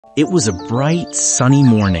It was a bright, sunny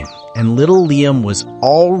morning, and little Liam was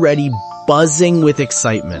already buzzing with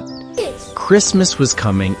excitement. Christmas was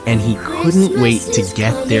coming, and he couldn't wait to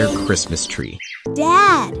get their Christmas tree.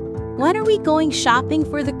 Dad, when are we going shopping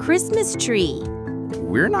for the Christmas tree?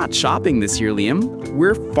 We're not shopping this year, Liam.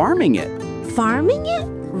 We're farming it. Farming it?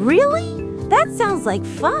 Really? That sounds like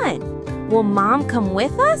fun. Will Mom come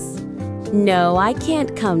with us? No, I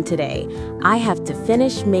can't come today. I have to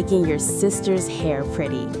finish making your sister's hair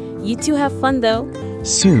pretty. You two have fun, though.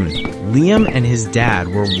 Soon, Liam and his dad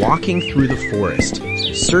were walking through the forest,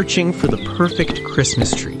 searching for the perfect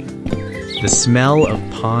Christmas tree. The smell of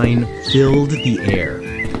pine filled the air.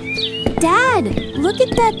 Dad, look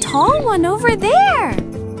at that tall one over there.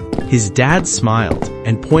 His dad smiled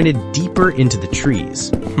and pointed deeper into the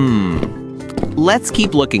trees. Let's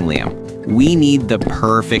keep looking, Liam. We need the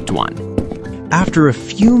perfect one. After a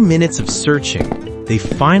few minutes of searching, they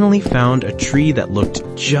finally found a tree that looked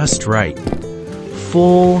just right.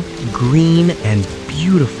 Full, green, and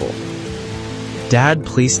beautiful. Dad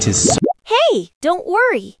placed his... Hey, don't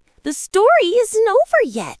worry. The story isn't over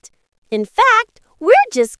yet. In fact, we're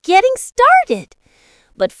just getting started.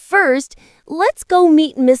 But first, let's go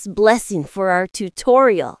meet Miss Blessing for our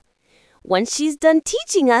tutorial. Once she's done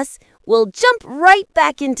teaching us, we'll jump right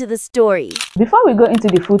back into the story. Before we go into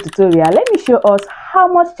the full tutorial, let me show us how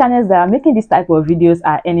much channels that are making this type of videos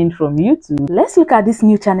are earning from YouTube. Let's look at this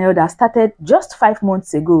new channel that started just 5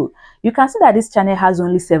 months ago. You can see that this channel has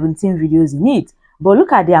only 17 videos in it. But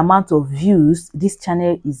look at the amount of views this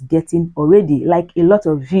channel is getting already, like a lot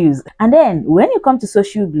of views. And then when you come to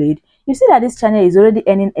Social Blade, you see that this channel is already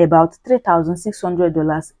earning about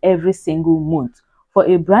 $3,600 every single month for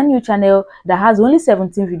a brand new channel that has only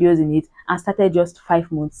 17 videos in it and started just 5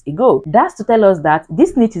 months ago. That's to tell us that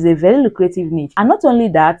this niche is a very lucrative niche. And not only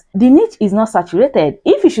that, the niche is not saturated.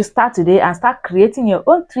 If you should start today and start creating your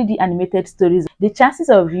own 3D animated stories, the chances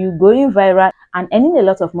of you going viral and earning a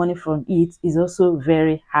lot of money from it is also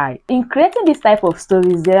very high. In creating this type of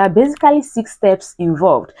stories, there are basically 6 steps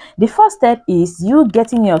involved. The first step is you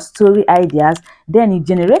getting your story ideas, then you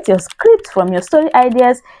generate your script from your story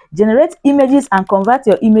ideas, generate images and convert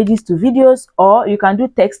your images to videos, or you can do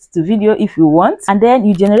text to video if you want, and then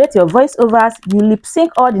you generate your voiceovers, you lip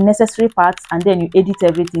sync all the necessary parts, and then you edit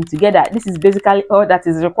everything together. This is basically all that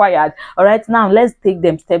is required. All right, now let's take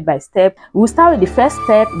them step by step. We'll start with the first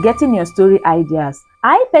step, getting your story ideas.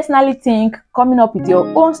 I personally think coming up with your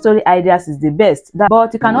own story ideas is the best,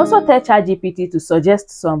 but you can also tell ChatGPT to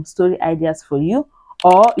suggest some story ideas for you,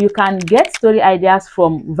 or you can get story ideas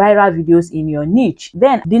from viral videos in your niche.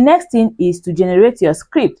 Then the next thing is to generate your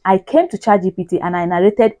script. I came to ChatGPT and I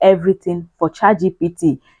narrated everything for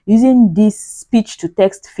ChatGPT using this speech to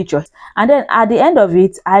text features. And then at the end of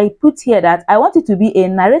it, I put here that I want it to be a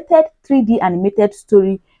narrated 3D animated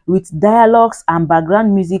story with dialogues and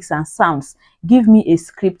background music and sounds. Give me a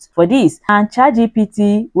script for this. And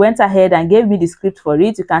ChatGPT went ahead and gave me the script for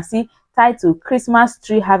it. You can see title Christmas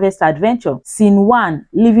Tree Harvest Adventure. Scene 1,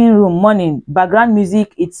 living room, morning. Background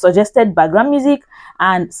music, it suggested background music,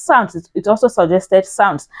 and sounds, it also suggested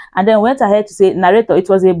sounds. And then went ahead to say narrator, it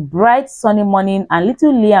was a bright sunny morning and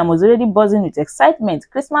little Liam was already buzzing with excitement.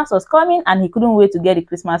 Christmas was coming and he couldn't wait to get the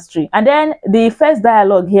Christmas tree. And then the first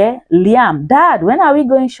dialogue here, Liam, Dad, when are we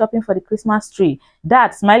going shopping for the Christmas tree?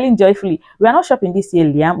 Dad, smiling joyfully, we are not shopping this year,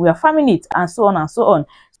 Liam, we are farming it, and so on and so on.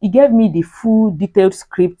 He gave me the full detailed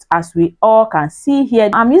script, as we all can see here.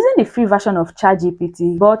 I'm using the free version of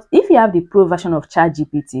ChatGPT, but if you have the pro version of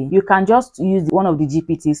ChatGPT, you can just use one of the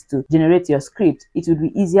GPTs to generate your script. It will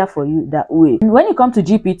be easier for you that way. And when you come to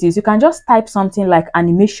GPTs, you can just type something like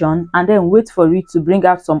animation and then wait for it to bring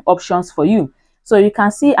out some options for you. So you can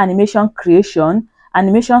see animation creation,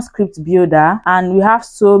 animation script builder, and we have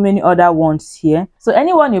so many other ones here. So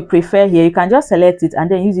anyone you prefer here, you can just select it and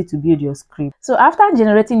then use it to build your script. So after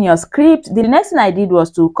generating your script, the next thing I did was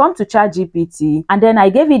to come to ChatGPT and then I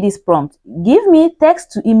gave it this prompt. Give me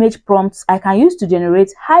text to image prompts I can use to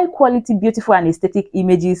generate high quality, beautiful and aesthetic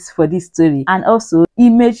images for this story, and also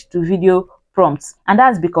image to video prompts. And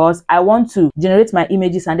that's because I want to generate my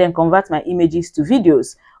images and then convert my images to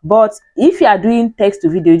videos. But if you are doing text to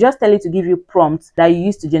video, just tell it to give you prompts that you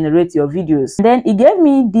use to generate your videos. And then it gave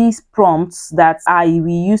me these prompts that I will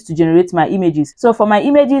use to generate my images. So for my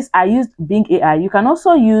images, I used Bing AI. You can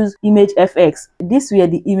also use Image FX. These were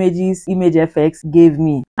the images Image FX gave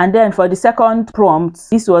me. And then for the second prompt,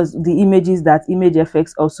 this was the images that Image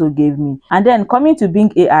FX also gave me. And then coming to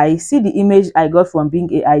Bing AI, see the image I got from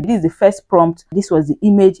Bing AI. This is the first prompt. This was the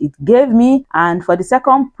image it gave me. And for the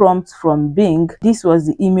second prompt from Bing, this was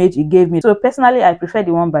the image image it gave me. So personally, I prefer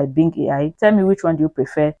the one by Bing AI. Tell me which one do you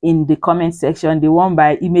prefer in the comment section, the one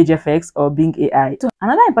by ImageFX or Bing AI. So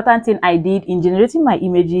another important thing I did in generating my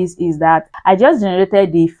images is that I just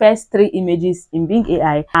generated the first 3 images in Bing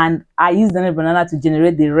AI, and I used the banana to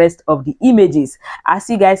generate the rest of the images, as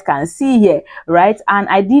you guys can see here, right? And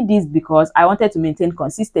I did this because I wanted to maintain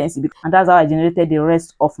consistency, and that's how I generated the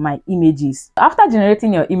rest of my images. After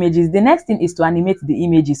generating your images, the next thing is to animate the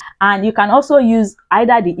images, and you can also use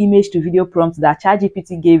either the image to video prompt that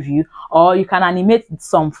ChatGPT gave you, or you can animate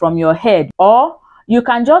some from your head, or you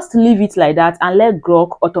can just leave it like that and let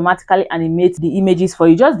Grok automatically animate the images for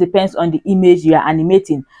you. Just depends on the image you are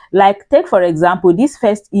animating. Like, take for example this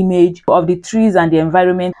first image of the trees and the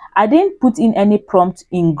environment. I didn't put in any prompt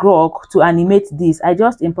in Grok to animate this. I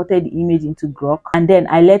just imported the image into Grok, and then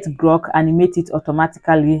I let Grok animate it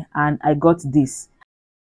automatically, and I got this.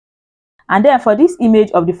 And then for this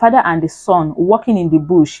image of the father and the son walking in the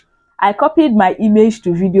bush, I copied my image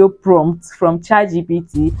to video prompt from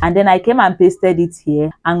ChatGPT, and then I came and pasted it here,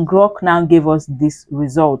 and Grok now gave us this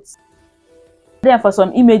result. Then for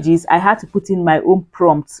some images, I had to put in my own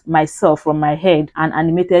prompts myself from my head and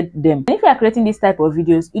animated them. If you are creating this type of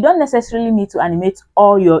videos, you don't necessarily need to animate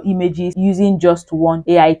all your images using just one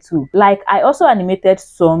AI tool. Like, I also animated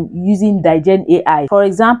some using Digen AI. For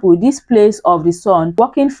example, this place of the son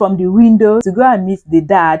walking from the window to go and meet the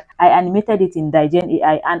dad, I animated it in Digen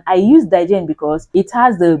AI, and I used Digen because it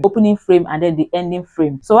has the opening frame and then the ending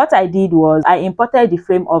frame. So what I did was I imported the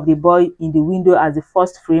frame of the boy in the window as the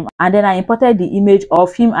first frame, and then I imported the image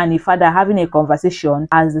of him and the father having a conversation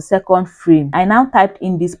as the second frame. I now typed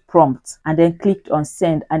in this prompt and then clicked on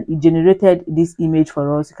send, and it generated this image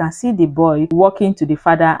for us. You can see the boy walking to the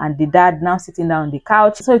father and the dad now sitting down on the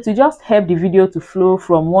couch. So it will just help the video to flow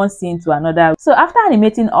from one scene to another. So after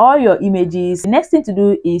animating all your images, the next thing to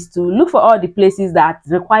do is to look for all the places that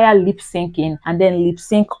require lip syncing and then lip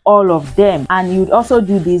sync all of them. And you would also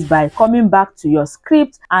do this by coming back to your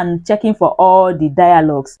script and checking for all the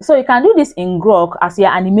dialogues. So you can do this in Grok as you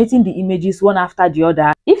are animating the images one after the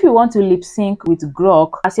other. If you want to lip sync with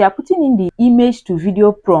Grok, as you are putting in the image to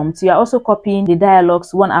video prompt, you are also copying the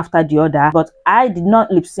dialogues one after the other. But I did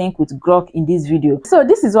not lip sync with Grok in this video. So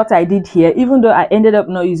this is what I did here, even though I ended up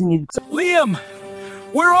not using it. Liam,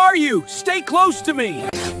 where are you? Stay close to me.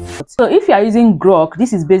 So if you are using Grok,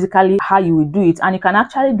 this is basically how you will do it, and you can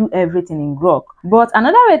actually do everything in Grok. But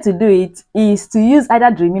another way to do it is to use either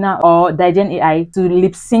Dreamina or Digen AI to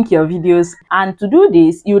lip sync your videos. And to do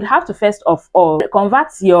this, you would have to first of all convert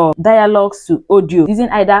your dialogues to audio using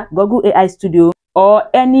either Google AI Studio or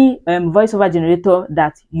any voiceover generator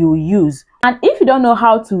that you use. And if you don't know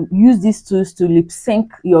how to use these tools to lip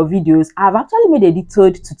sync your videos, I've actually made a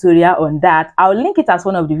detailed tutorial on that. I'll link it as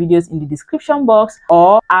one of the videos in the description box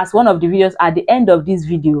or as one of the videos at the end of this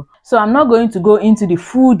video. So I'm not going to go into the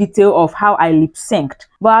full detail of how I lip synced,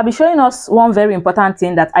 but I'll be showing us one very important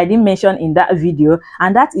thing that I didn't mention in that video,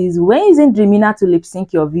 and that is when using Dreamina to lip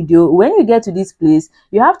sync your video, when you get to this place,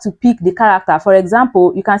 you have to pick the character. For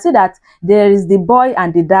example, you can see that there is the boy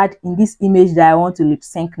and the dad in this image that I want to lip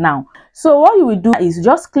sync now. So what you will do is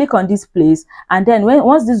just click on this place, and then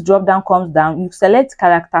once this drop down comes down, you select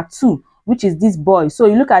character 2, which is this boy. So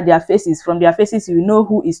you look at their faces. From their faces, you know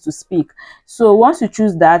who is to speak. So once you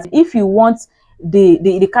choose that, if you want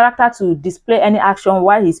the character to display any action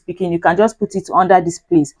while he's speaking, you can just put it under this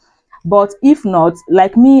place. But if not,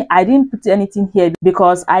 like me, I didn't put anything here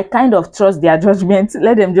because I kind of trust their judgment.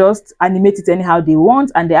 Let them just animate it anyhow they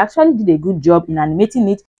want, and they actually did a good job in animating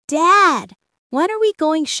it. Dad, when are we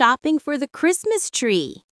going shopping for the Christmas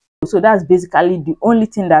tree? So that's basically the only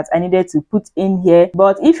thing that I needed to put in here.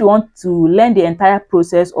 But if you want to learn the entire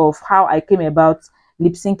process of how I came about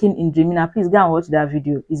lip syncing in Dreamina, please go and watch that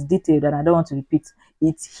video. It's detailed and I don't want to repeat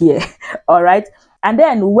it here. All right. And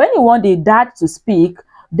then when you want the dad to speak,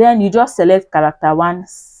 then you just select character 1.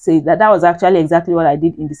 Say that was actually exactly what I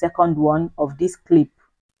did in the second one of this clip.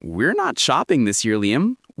 We're not shopping this year,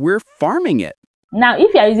 Liam. We're farming it. Now,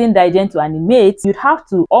 if you are using Digen to animate, you'd have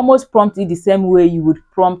to almost prompt it the same way you would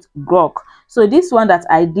prompt Grok. So this one that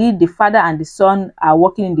I did, the father and the son are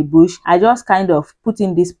walking in the bush, I just kind of put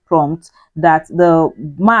in this prompt that the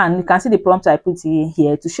man, you can see the prompt I put in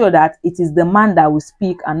here to show that it is the man that will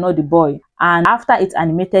speak and not the boy. And after it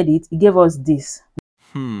animated it, it gave us this.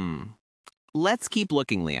 Let's keep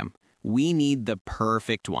looking, Liam. We need the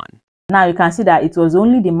perfect one. Now you can see that it was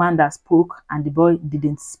only the man that spoke and the boy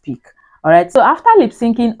didn't speak. All right, so after lip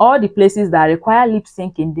syncing all the places that require lip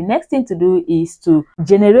syncing, the next thing to do is to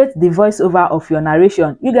generate the voiceover of your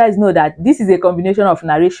narration. You guys know that this is a combination of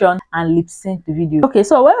narration and lip sync video. Okay,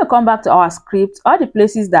 so when we come back to our script, all the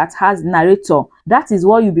places that has narrator, that is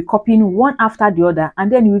what you'll be copying one after the other,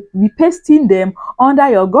 and then you'll be pasting them under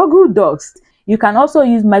your Google Docs. You can also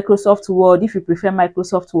use Microsoft Word if you prefer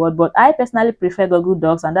Microsoft Word, but I personally prefer Google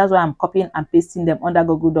Docs, and that's why I'm copying and pasting them under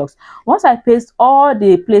Google Docs. Once I paste all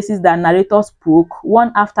the places that narrator spoke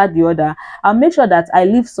one after the other, I'll make sure that I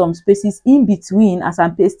leave some spaces in between as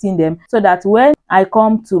I'm pasting them, so that when I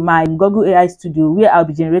come to my Google AI Studio where I'll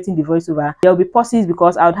be generating the voiceover, there will be pauses,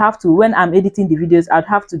 because I would have to, when I'm editing the videos, I'd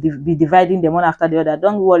have to be dividing them one after the other.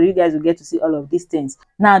 Don't worry, you guys will get to see all of these things.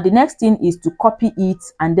 Now, the next thing is to copy it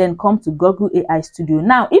and then come to Google AI Studio.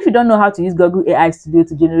 Now, if you don't know how to use Google AI Studio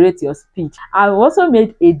to generate your speech, I've also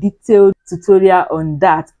made a detailed tutorial on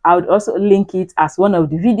that. I would also link it as one of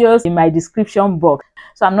the videos in my description box.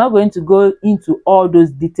 So I'm not going to go into all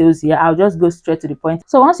those details here. I'll just go straight to the point.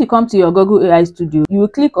 So once you come to your Google AI Studio, you will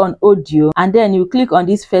click on audio, and then you click on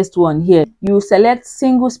this first one here. You select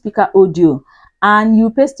single speaker audio, and you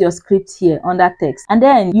paste your script here under text, and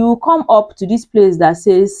then you come up to this place that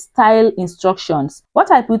says style instructions.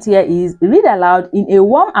 What I put here is read aloud in a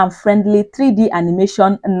warm and friendly 3D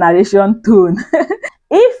animation narration tone.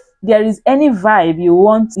 If there is any vibe you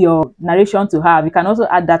want your narration to have, you can also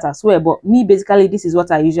add that as well, but me, basically, this is what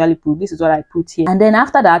I usually put. This is what I put here. And then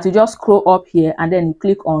after that, you just scroll up here and then you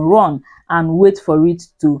click on run and wait for it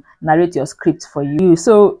to narrate your script for you.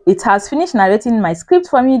 So it has finished narrating my script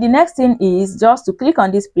for me. The next thing is just to click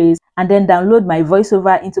on this place and then download my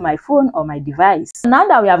voiceover into my phone or my device. Now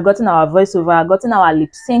that we have gotten our voiceover, gotten our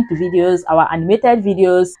lip sync videos, our animated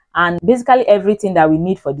videos, and basically everything that we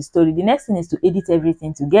need for the story, the next thing is to edit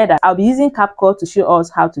everything together. I'll be using CapCut to show us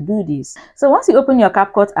how to do this. So once you open your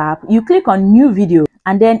CapCut app, you click on new video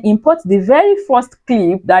and then import the very first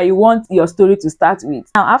clip that you want your story to start with.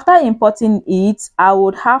 Now, after importing it, I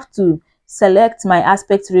would have to select my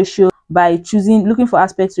aspect ratio by looking for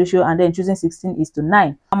aspect ratio and then choosing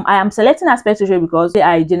 16:9. I am selecting aspect ratio because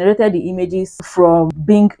I generated the images from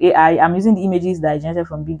Bing AI. I'm using the images that I generated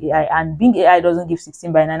from Bing AI, and Bing AI doesn't give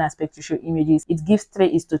 16:9 aspect ratio images. It gives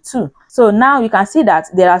 3:2. So now you can see that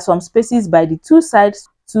there are some spaces by the two sides.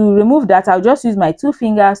 To remove that, I'll just use my two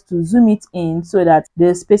fingers to zoom it in so that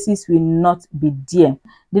the spaces will not be there.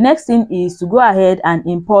 The next thing is to go ahead and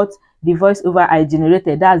import the voiceover I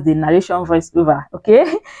generated. That's the narration voiceover.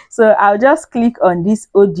 Okay, so I'll just click on this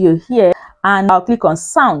audio here and I'll click on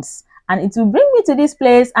sounds, and it will bring me to this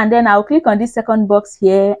place, and then I'll click on this second box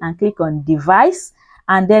here and click on device,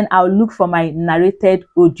 and then I'll look for my narrated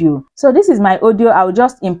audio. So this is my audio. I'll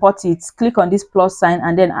just import it, click on this plus sign,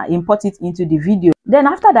 and then I import it into the video. Then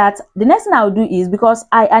after that, the next thing I'll do is, because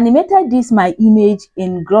I animated my image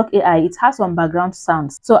in Grok AI, it has some background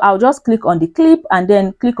sounds. So I'll just click on the clip and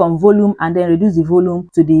then click on volume and then reduce the volume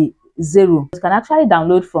to the 0. You can actually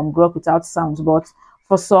download from Grok without sounds, but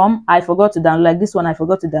for some, I forgot to download. Like this one, I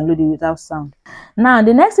forgot to download it without sound. Now,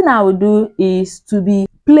 the next thing I will do is to be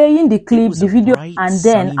playing the clip, the video, and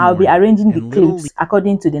then I'll be arranging the clips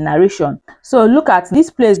according to the narration. So look at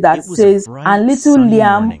this place that says, and little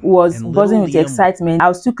Liam was buzzing with excitement.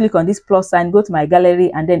 I'll still click on this plus sign, go to my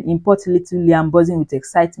gallery, and then import little Liam buzzing with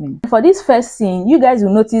excitement. For this first scene, you guys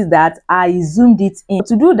will notice that I zoomed it in.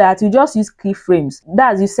 To do that, you just use keyframes.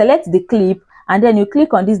 That's, you select the clip, and then you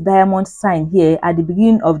click on this diamond sign here at the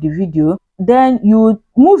beginning of the video. Then you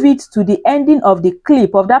move it to the ending of the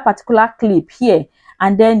clip, of that particular clip here.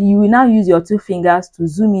 And then you will now use your two fingers to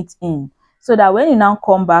zoom it in, so that when you now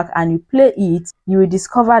come back and you play it, you will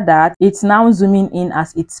discover that it's now zooming in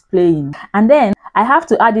as it's playing. And then I have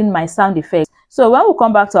to add in my sound effects. So when we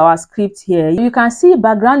come back to our script here, you can see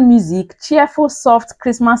background music, cheerful, soft,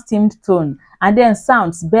 Christmas themed tone, and then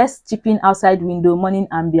sounds, best chipping outside window, morning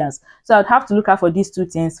ambience. So I'd have to look out for these two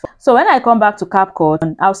things. So when I come back to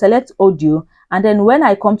CapCut, I'll select audio, and then when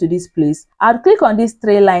I come to this place, I'll click on these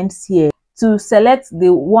 3 lines here to select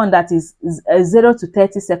the one that is 0 to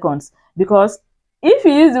 30 seconds, because if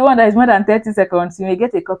you use the one that is more than 30 seconds, you may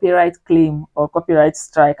get a copyright claim or copyright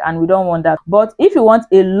strike, and we don't want that. But if you want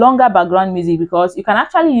a longer background music, because you can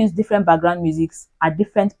actually use different background musics at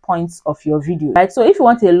different points of your video, right? So if you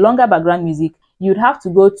want a longer background music, you'd have to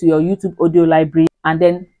go to your YouTube audio library and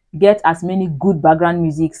then get as many good background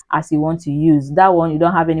musics as you want to use. That one, you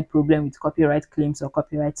don't have any problem with copyright claims or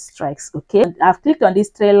copyright strikes. Okay, I've clicked on these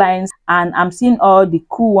 3 lines and I'm seeing all the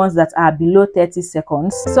cool ones that are below 30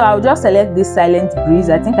 seconds. So I'll just select this silent breeze.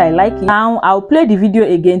 I think I like it. Now I'll play the video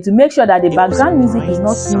again to make sure that the background music is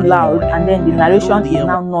not too loud and then the narration is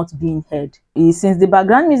now not being heard. Since the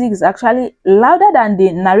background music is actually louder than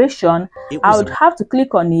the narration, I would have to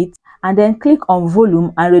click on it and then click on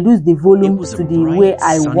volume and reduce the volume to the way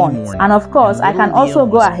I want. And of course, I can also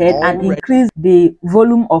go ahead and increase the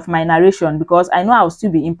volume of my narration because I know I'll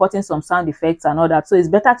still be importing some sound effects and all that. So it's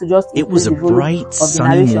better to just increase the volume of the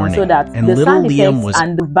narration so that the sound effects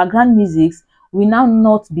and the background musics will now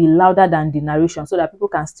not be louder than the narration so that people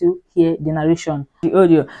can still hear the narration, the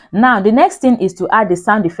audio. Now, the next thing is to add the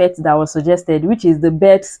sound effect that was suggested, which is the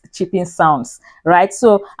birds chirping sounds, right?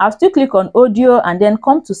 So I'll still click on audio and then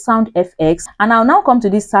come to sound FX, and I'll now come to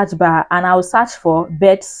this search bar and I'll search for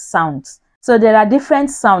bird sounds. So there are different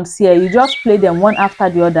sounds here. You just play them one after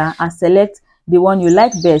the other and select the one you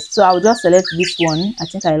like best. So I'll just select this one. I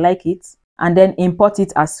think I like it, and then import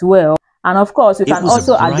it as well. And of course, you can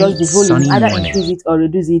also adjust the volume, either increase it or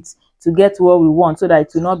reduce it to get what we want so that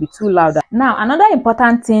it will not be too loud. Now, another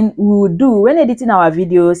important thing we will do when editing our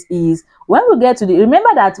videos is when we get to remember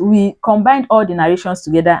that we combined all the narrations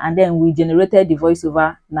together and then we generated the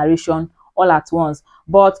voiceover narration all at once.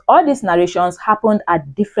 But all these narrations happened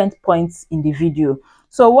at different points in the video.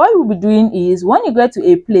 So what we'll be doing is when you get to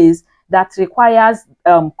a place that requires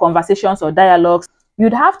conversations or dialogues,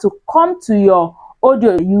 you'd have to come to your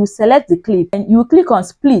audio, you select the clip and you click on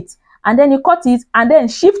split and then you cut it and then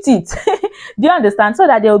shift it. Do you understand? So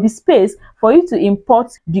that there will be space for you to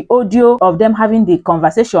import the audio of them having the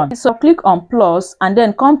conversation. So click on plus and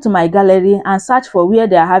then come to my gallery and search for where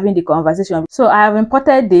they are having the conversation. So I have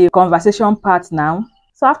imported the conversation part now.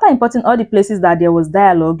 So after importing all the places that there was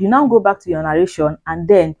dialogue, you now go back to your narration and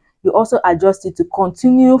then you also adjust it to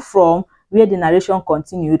continue from where the narration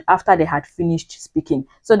continued after they had finished speaking,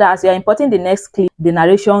 so that as you're importing the next clip, the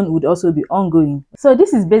narration would also be ongoing. So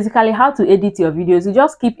this is basically how to edit your videos. You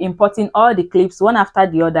just keep importing all the clips one after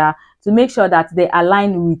the other to make sure that they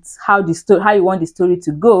align with how you want the story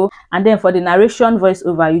to go. And then for the narration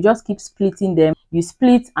voiceover, you just keep splitting them. You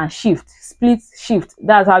split and shift, split, shift.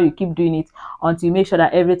 That's how you keep doing it until you make sure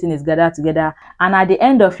that everything is gathered together. And at the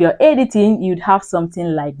end of your editing, you'd have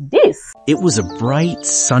something like this. It was a bright,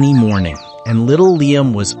 sunny morning, and little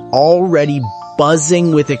Liam was already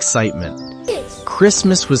buzzing with excitement.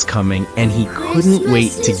 Christmas was coming, and he couldn't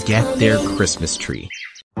wait to get their Christmas tree.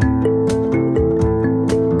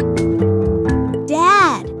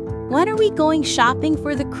 Dad, when are we going shopping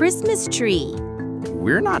for the Christmas tree?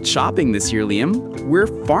 We're not shopping this year, Liam. We're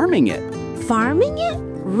farming it. Farming it?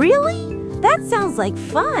 Really? That sounds like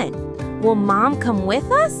fun. Will Mom come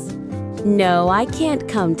with us? No, I can't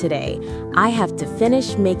come today. I have to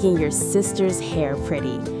finish making your sister's hair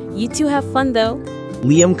pretty. You two have fun, though.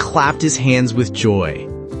 Liam clapped his hands with joy.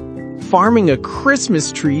 Farming a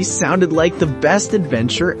Christmas tree sounded like the best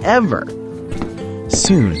adventure ever.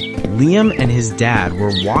 Soon, Liam and his dad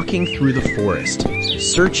were walking through the forest,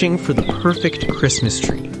 searching for the perfect Christmas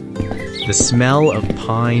tree. The smell of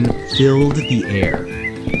pine filled the air.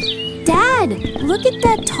 Dad, look at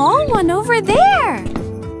that tall one over there.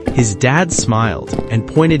 His dad smiled and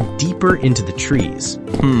pointed deeper into the trees.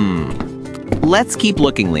 Let's keep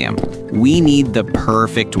looking, Liam. We need the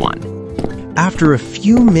perfect one. After a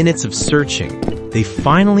few minutes of searching, they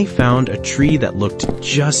finally found a tree that looked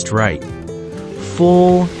just right.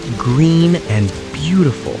 Full, green, and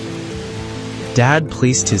beautiful. Dad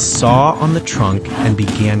placed his saw on the trunk and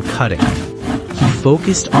began cutting. He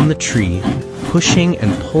focused on the tree, pushing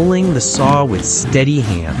and pulling the saw with steady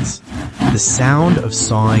hands. The sound of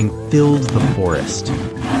sawing filled the forest.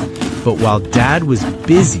 But while Dad was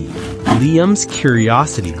busy, Liam's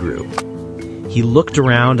curiosity grew. He looked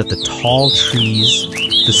around at the tall trees,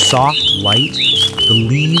 the soft light, the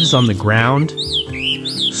leaves on the ground.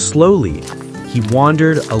 Slowly, he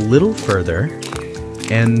wandered a little further,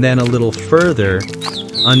 and then a little further,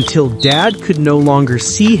 until Dad could no longer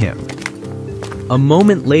see him. A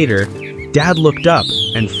moment later, Dad looked up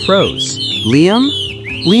and froze. Liam?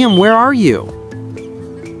 Liam, where are you?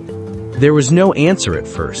 There was no answer at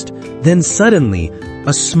first. Then suddenly,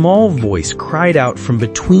 a small voice cried out from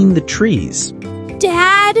between the trees.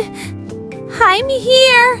 Dad, I'm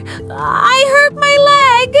here. I hurt my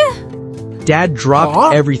leg. Dad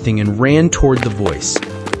dropped everything and ran toward the voice.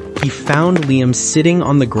 He found Liam sitting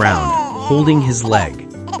on the ground, holding his leg.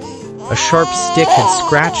 A sharp stick had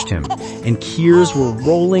scratched him, and tears were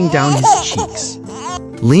rolling down his cheeks.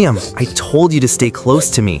 Liam, I told you to stay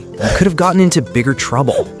close to me. You could have gotten into bigger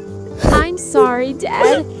trouble. sorry,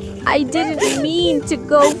 Dad. I didn't mean to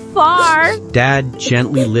go far. Dad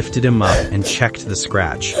gently lifted him up and checked the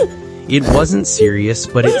scratch. It wasn't serious,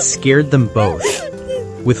 but it scared them both.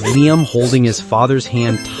 With Liam holding his father's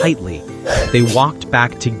hand tightly, they walked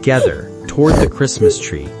back together toward the Christmas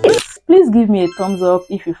tree. Please give me a thumbs up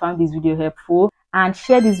if you found this video helpful, and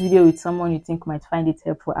share this video with someone you think might find it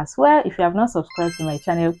helpful as well. If you have not subscribed to my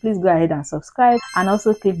channel, please go ahead and subscribe, and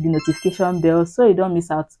also click the notification bell so you don't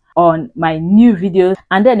miss out on my new videos.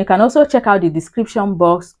 And then you can also check out the description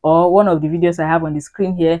box or one of the videos I have on the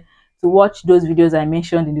screen here to watch those videos I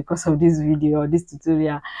mentioned in the course of this video or this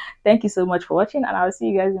tutorial. Thank you so much for watching, and I'll see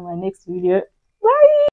you guys in my next video. Bye.